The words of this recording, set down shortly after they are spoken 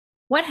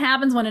What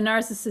happens when a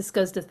narcissist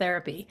goes to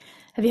therapy?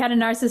 Have you had a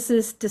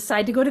narcissist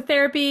decide to go to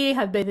therapy?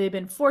 Have they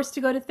been forced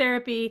to go to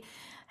therapy?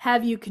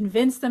 Have you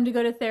convinced them to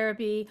go to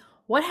therapy?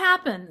 What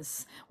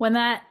happens when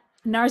that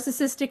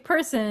narcissistic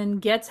person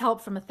gets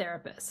help from a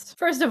therapist?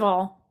 First of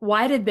all,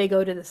 why did they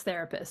go to this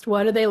therapist?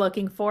 What are they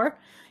looking for?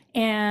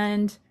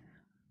 And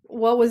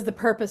what was the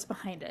purpose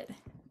behind it?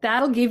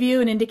 That'll give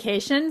you an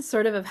indication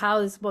sort of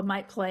how this what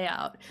might play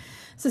out.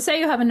 So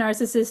say you have a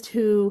narcissist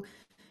who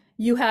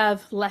you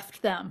have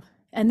left them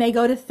and they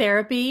go to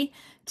therapy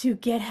to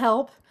get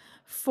help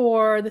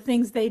for the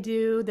things they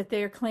do that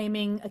they're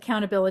claiming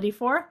accountability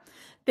for.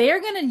 They are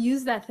going to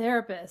use that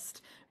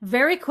therapist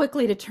very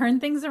quickly to turn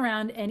things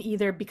around and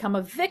either become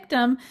a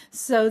victim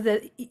so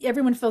that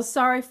everyone feels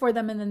sorry for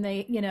them, and then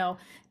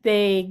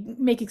they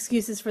make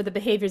excuses for the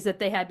behaviors that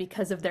they had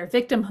because of their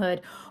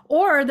victimhood,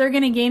 or they're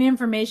going to gain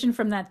information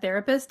from that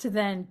therapist to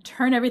then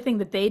turn everything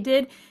that they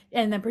did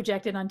and then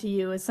project it onto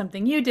you as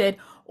something you did,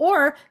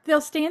 or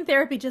they'll stay in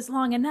therapy just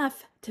long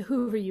enough to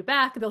hoover you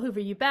back. They'll hoover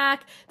you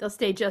back. They'll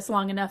stay just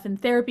long enough in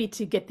therapy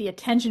to get the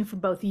attention from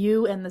both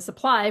you and the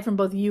supply from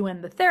both you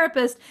and the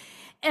therapist.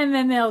 And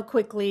then they'll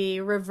quickly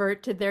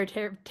revert to their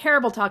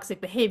terrible toxic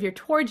behavior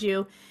towards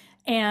you.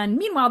 And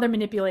meanwhile, they're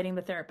manipulating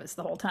the therapist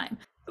the whole time.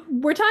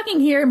 We're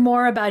talking here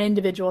more about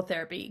individual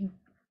therapy.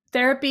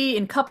 Therapy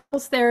in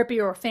couples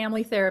therapy or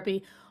family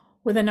therapy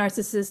with a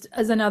narcissist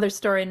is another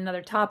story and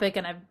another topic.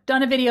 And I've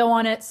done a video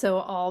on it,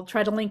 so I'll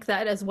try to link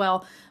that as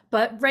well.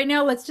 But right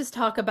now, let's just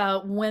talk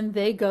about when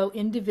they go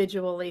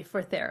individually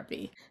for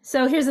therapy.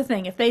 So here's the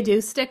thing. If they do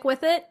stick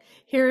with it,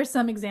 here are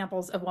some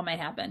examples of what might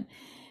happen.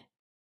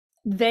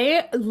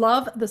 They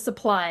love the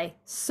supply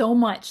so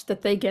much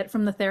that they get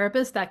from the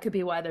therapist. That could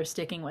be why they're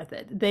sticking with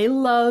it. They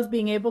love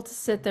being able to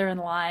sit there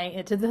and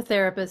lie to the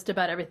therapist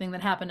about everything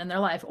that happened in their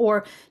life,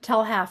 or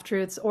tell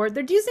half-truths, or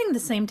they're using the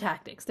same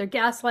tactics. They're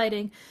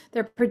gaslighting,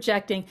 they're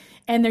projecting,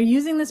 and they're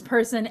using this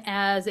person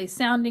as a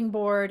sounding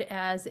board,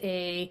 as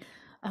a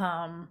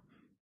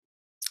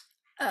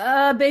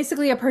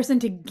basically a person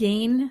to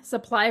gain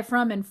supply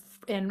from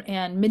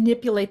and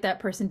manipulate that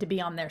person to be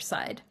on their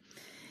side.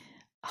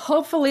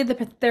 Hopefully the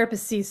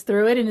therapist sees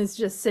through it and is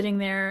just sitting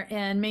there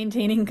and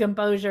maintaining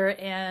composure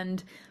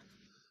and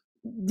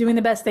doing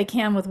the best they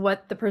can with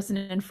what the person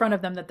in front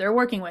of them that they're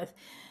working with.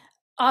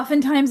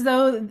 Oftentimes,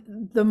 though,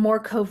 the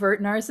more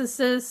covert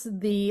narcissists,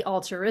 the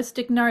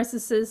altruistic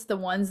narcissists, the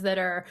ones that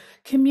are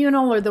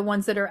communal or the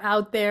ones that are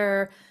out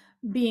there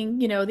being,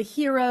 the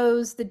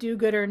heroes, the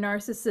do-gooder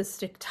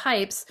narcissistic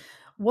types,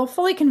 will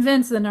fully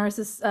convince the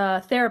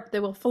therapist. They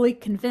will fully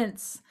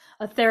convince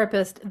a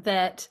therapist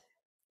that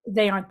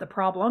they aren't the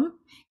problem,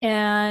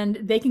 and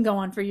they can go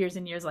on for years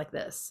and years like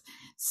this.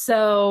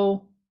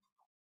 So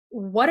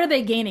what are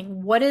they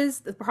gaining? What is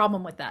the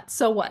problem with that?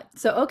 So what?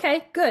 So,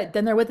 okay, good.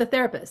 Then they're with the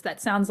therapist.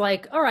 That sounds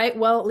like, all right,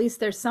 well, at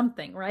least there's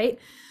something, right?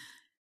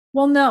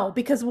 Well, no,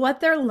 because what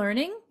they're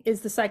learning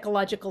is the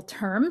psychological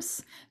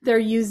terms.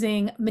 They're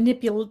learning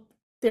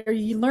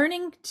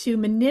to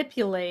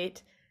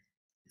manipulate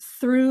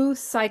through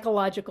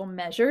psychological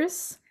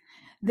measures.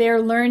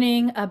 They're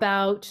learning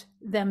about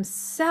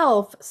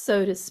themselves,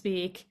 so to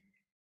speak,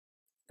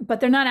 but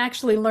they're not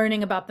actually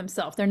learning about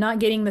themselves. They're not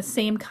getting the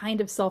same kind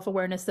of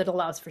self-awareness that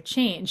allows for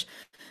change.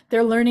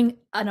 They're learning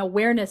an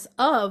awareness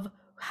of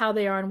how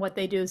they are and what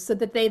they do, so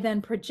that they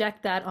then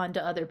project that onto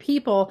other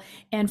people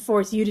and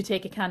force you to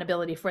take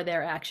accountability for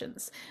their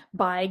actions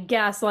by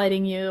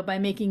gaslighting you, by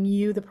making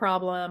you the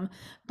problem,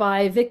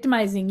 by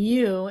victimizing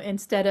you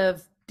instead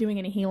of doing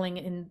any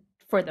healing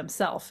for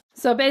themselves.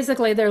 So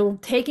basically, they're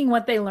taking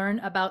what they learn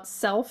about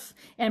self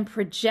and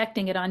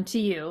projecting it onto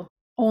you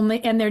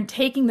and they're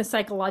taking the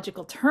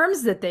psychological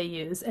terms that they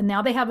use, and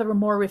now they have a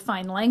more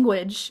refined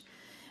language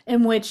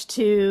in which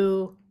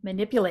to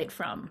manipulate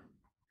from.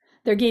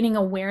 They're gaining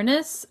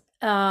awareness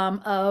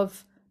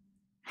of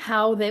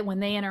how when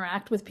they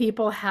interact with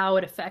people, how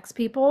it affects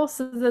people,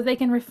 so that they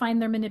can refine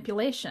their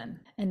manipulation.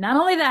 And not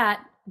only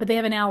that, but they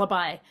have an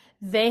alibi.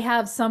 They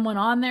have someone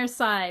on their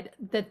side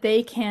that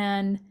they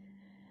can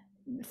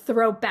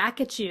throw back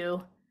at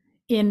you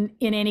in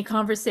any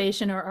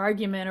conversation or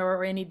argument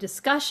or any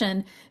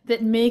discussion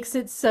that makes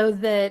it so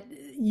that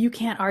you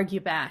can't argue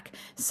back.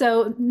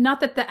 So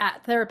not that the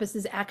therapist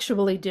is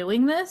actually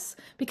doing this,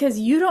 because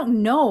you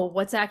don't know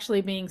what's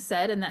actually being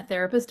said in that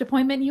therapist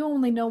appointment. You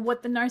only know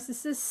what the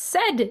narcissist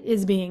said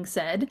is being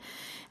said.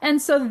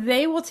 And so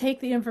they will take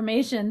the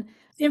information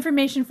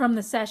from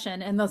the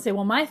session, and they'll say,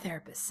 well, my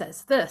therapist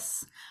says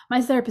this.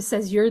 My therapist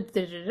says you're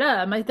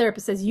da-da-da. My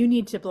therapist says you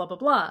need to blah, blah,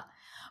 blah.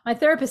 My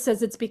therapist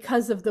says it's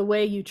because of the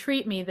way you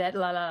treat me that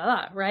la, la,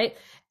 la, right?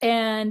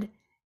 And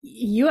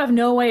you have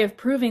no way of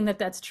proving that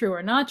that's true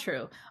or not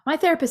true. My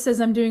therapist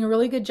says I'm doing a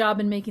really good job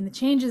in making the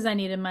changes I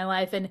need in my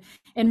life,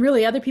 and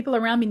really other people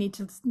around me need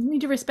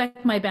to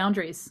respect my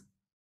boundaries.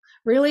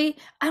 Really?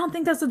 I don't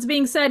think that's what's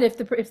being said if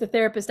the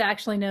therapist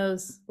actually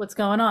knows what's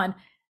going on.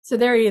 So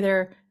they're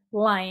either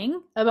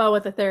lying about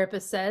what the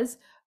therapist says,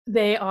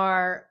 they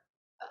are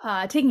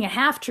taking a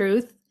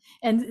half-truth.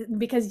 And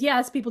because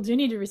yes, people do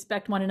need to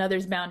respect one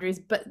another's boundaries,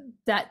 but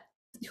that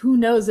who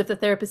knows if the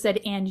therapist said,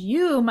 and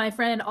you, my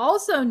friend,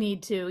 also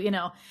need to,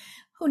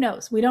 who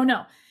knows? We don't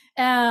know.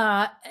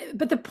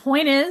 But the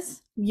point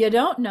is, you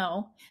don't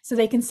know. So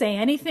they can say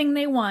anything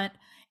they want,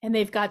 and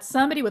they've got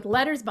somebody with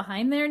letters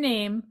behind their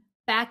name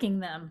backing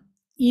them,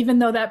 even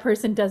though that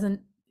person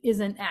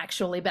isn't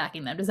actually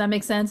backing them. Does that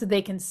make sense?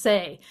 They can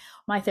say,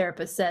 my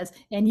therapist says,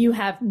 and you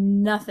have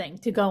nothing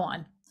to go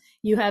on.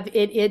 You have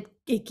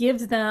it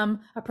gives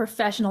them a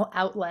professional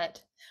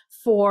outlet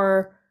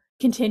for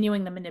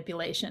continuing the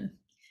manipulation.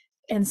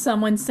 And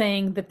someone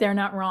saying that they're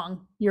not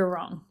wrong, you're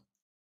wrong.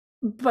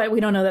 But we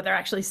don't know that they're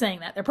actually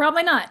saying that. They're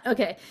probably not.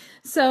 Okay.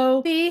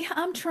 So, see,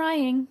 I'm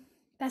trying.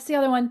 That's the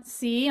other one.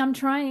 See, I'm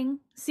trying.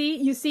 See,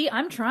 you see,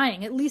 I'm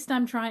trying. At least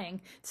I'm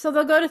trying. So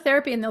they'll go to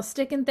therapy and they'll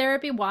stick in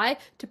therapy. Why?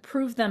 To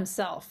prove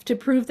themselves, to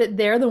prove that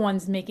they're the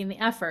ones making the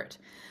effort.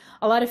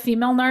 A lot of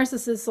female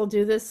narcissists will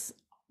do this.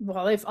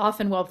 Well,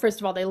 first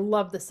of all, they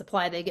love the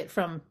supply they get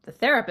from the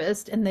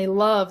therapist, and they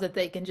love that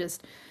they can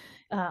just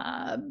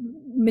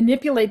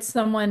manipulate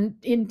someone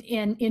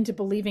into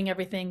believing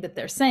everything that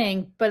they're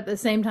saying. But at the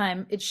same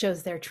time, it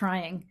shows they're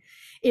trying.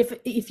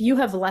 If you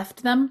have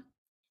left them,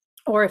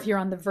 or if you're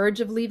on the verge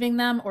of leaving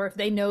them, or if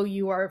they know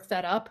you are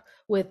fed up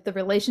with the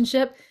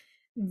relationship,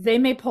 they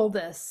may pull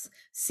this.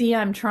 See,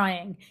 I'm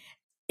trying.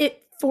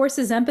 It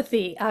forces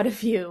empathy out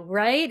of you,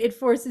 right? It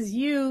forces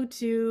you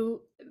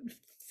to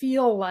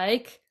feel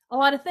like a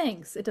lot of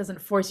things. It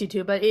doesn't force you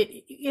to, but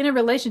in a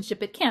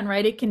relationship, it can,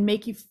 right? It can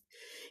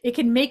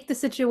make the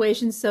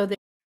situation so that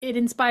it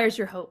inspires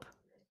your hope.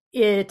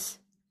 It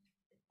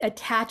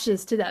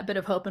attaches to that bit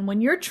of hope. And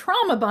when you're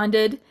trauma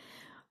bonded,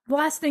 the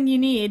last thing you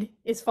need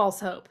is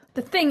false hope.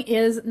 The thing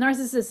is,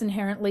 narcissists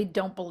inherently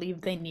don't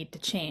believe they need to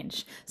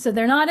change. So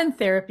they're not in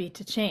therapy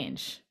to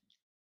change.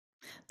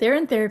 They're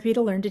in therapy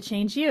to learn to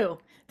change you.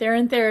 They're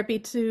in therapy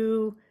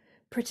to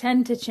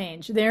pretend to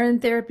change. They're in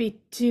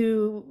therapy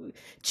to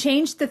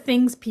change the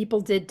things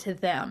people did to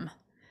them,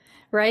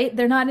 right?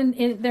 They're not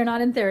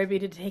in therapy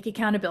to take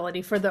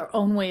accountability for their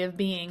own way of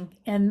being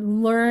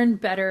and learn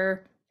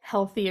better,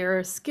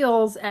 healthier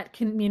skills at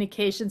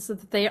communication so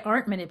that they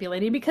aren't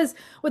manipulating, because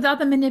without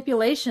the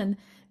manipulation,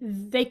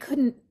 they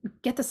couldn't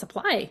get the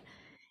supply.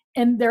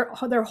 And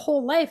their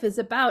whole life is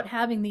about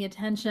having the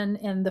attention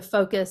and the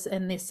focus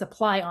and the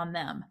supply on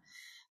them.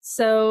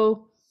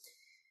 So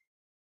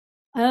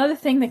another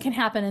thing that can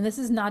happen, and this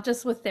is not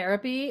just with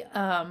therapy,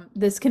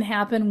 this can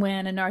happen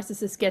when a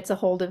narcissist gets a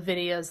hold of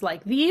videos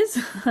like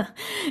these.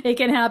 It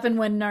can happen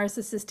when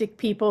narcissistic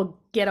people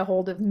get a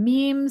hold of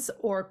memes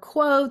or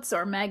quotes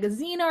or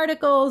magazine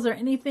articles or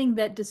anything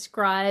that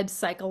describes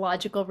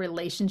psychological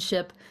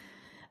relationship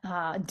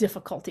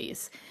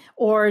difficulties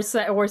or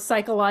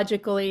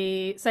psychological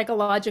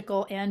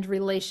and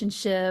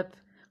relationship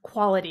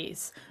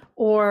qualities.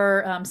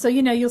 Or so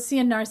you'll see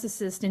a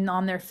narcissist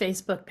on their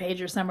Facebook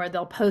page or somewhere,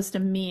 they'll post a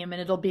meme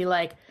and it'll be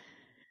like,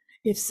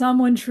 if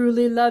someone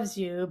truly loves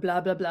you, blah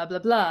blah blah blah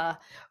blah,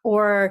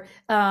 or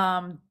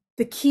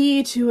the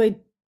key to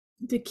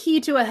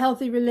a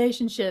healthy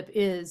relationship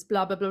is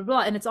blah blah blah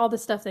blah, and it's all the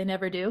stuff they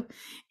never do.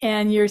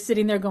 And you're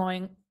sitting there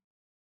going,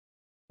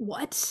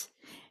 what?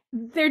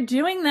 They're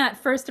doing that,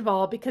 first of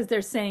all, because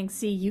they're saying,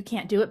 see, you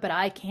can't do it, but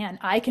I can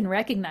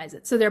recognize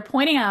it. So they're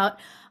pointing out,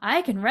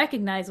 I can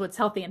recognize what's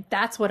healthy, and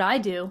that's what I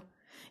do.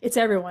 It's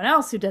everyone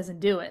else who doesn't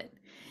do it.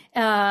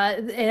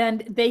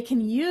 And they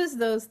can use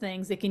those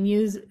things. They can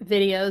use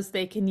videos.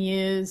 They can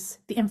use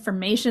the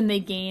information they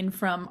gain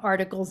from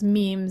articles,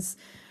 memes,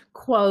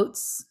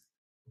 quotes,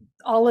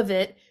 all of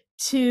it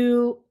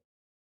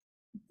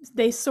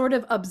they sort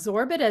of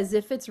absorb it as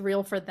if it's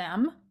real for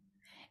them,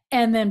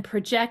 and then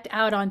project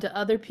out onto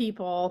other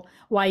people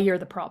why you're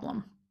the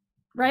problem,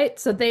 right?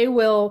 So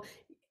they'll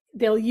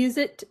use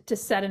it to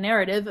set a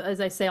narrative, as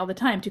I say all the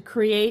time, to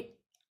create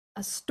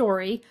a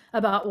story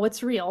about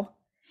what's real.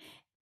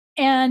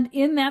 And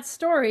in that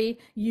story,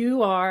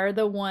 you are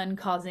the one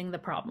causing the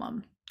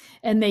problem.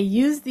 And they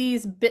use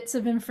these bits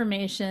of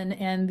information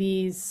and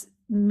these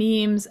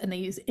memes and they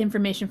use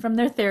information from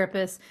their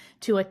therapist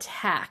to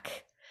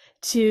attack,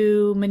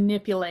 to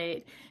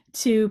manipulate,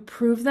 to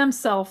prove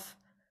themselves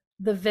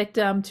the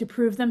victim, to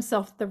prove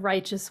themselves the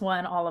righteous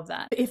one, all of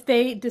that. If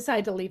they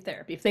decide to leave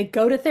therapy, if they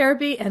go to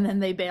therapy and then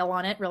they bail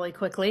on it really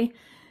quickly,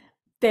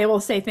 they will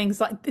say things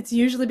like, it's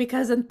usually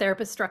because a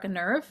therapist struck a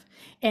nerve,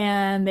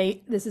 and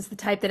this is the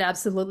type that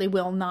absolutely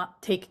will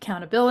not take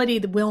accountability,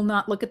 that will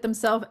not look at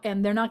themselves,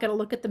 and they're not going to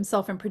look at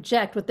themselves and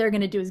project. What they're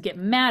going to do is get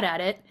mad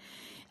at it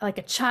like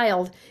a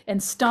child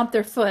and stomp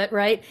their foot,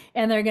 right?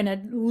 And they're going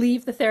to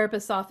leave the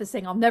therapist's office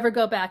saying, I'll never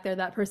go back there.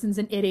 That person's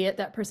an idiot.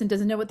 That person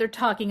doesn't know what they're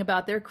talking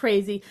about. They're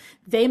crazy.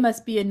 They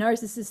must be a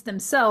narcissist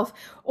themselves.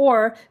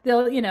 Or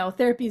they'll,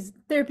 therapy's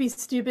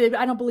stupid.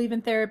 I don't believe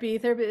in therapy.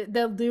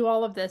 They'll do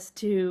all of this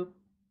to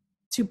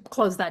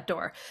close that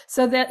door.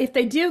 So that if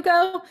they do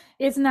go,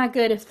 it's not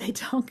good. If they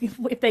don't,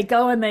 if they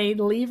go and they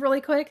leave really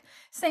quick,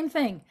 same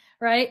thing,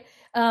 right?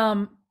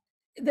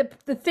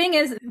 The thing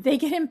is, they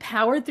get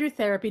empowered through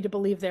therapy to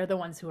believe they're the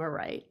ones who are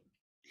right.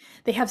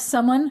 They have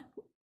someone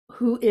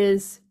who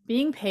is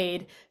being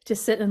paid to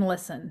sit and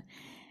listen.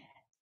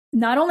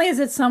 not only is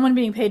it someone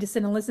being paid to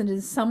sit and listen, it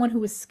is someone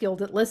who is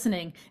skilled at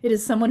listening. It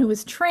is someone who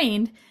is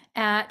trained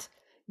at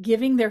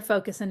giving their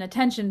focus and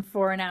attention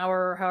for an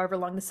hour or however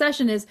long the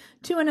session is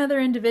to another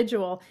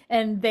individual.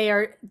 And they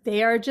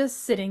are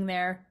just sitting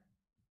there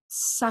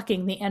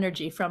sucking the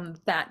energy from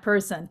that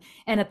person.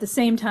 And at the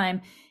same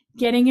time,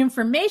 getting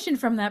information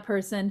from that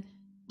person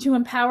to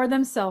empower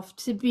themselves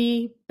to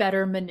be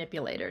better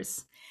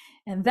manipulators.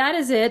 And that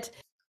is it.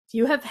 If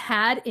you have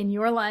had in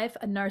your life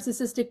a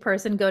narcissistic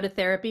person go to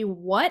therapy,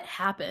 what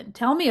happened?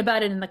 Tell me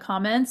about it in the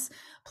comments.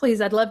 Please,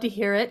 I'd love to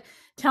hear it.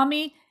 Tell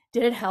me,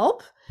 did it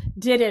help?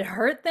 Did it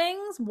hurt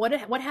things?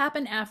 What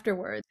happened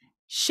afterwards?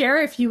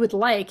 Share if you would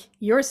like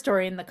your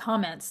story in the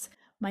comments.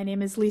 My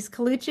name is Lise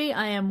Colucci.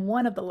 I am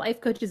one of the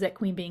life coaches at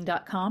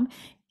QueenBeeing.com.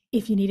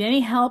 If you need any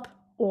help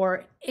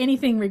or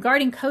anything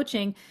regarding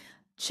coaching,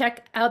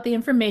 check out the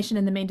information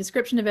in the main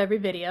description of every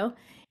video.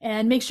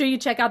 And make sure you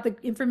check out the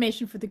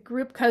information for the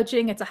group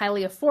coaching. It's a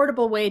highly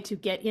affordable way to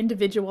get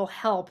individual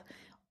help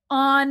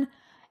on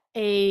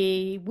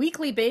a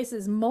weekly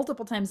basis,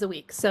 multiple times a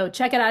week. So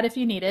check it out if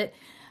you need it.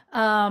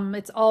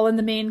 It's all in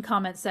the main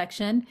comment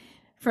section.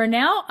 For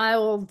now, I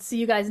will see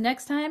you guys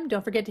next time.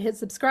 Don't forget to hit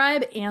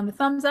subscribe and the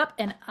thumbs up,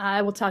 and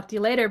I will talk to you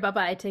later.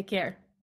 Bye-bye. Take care.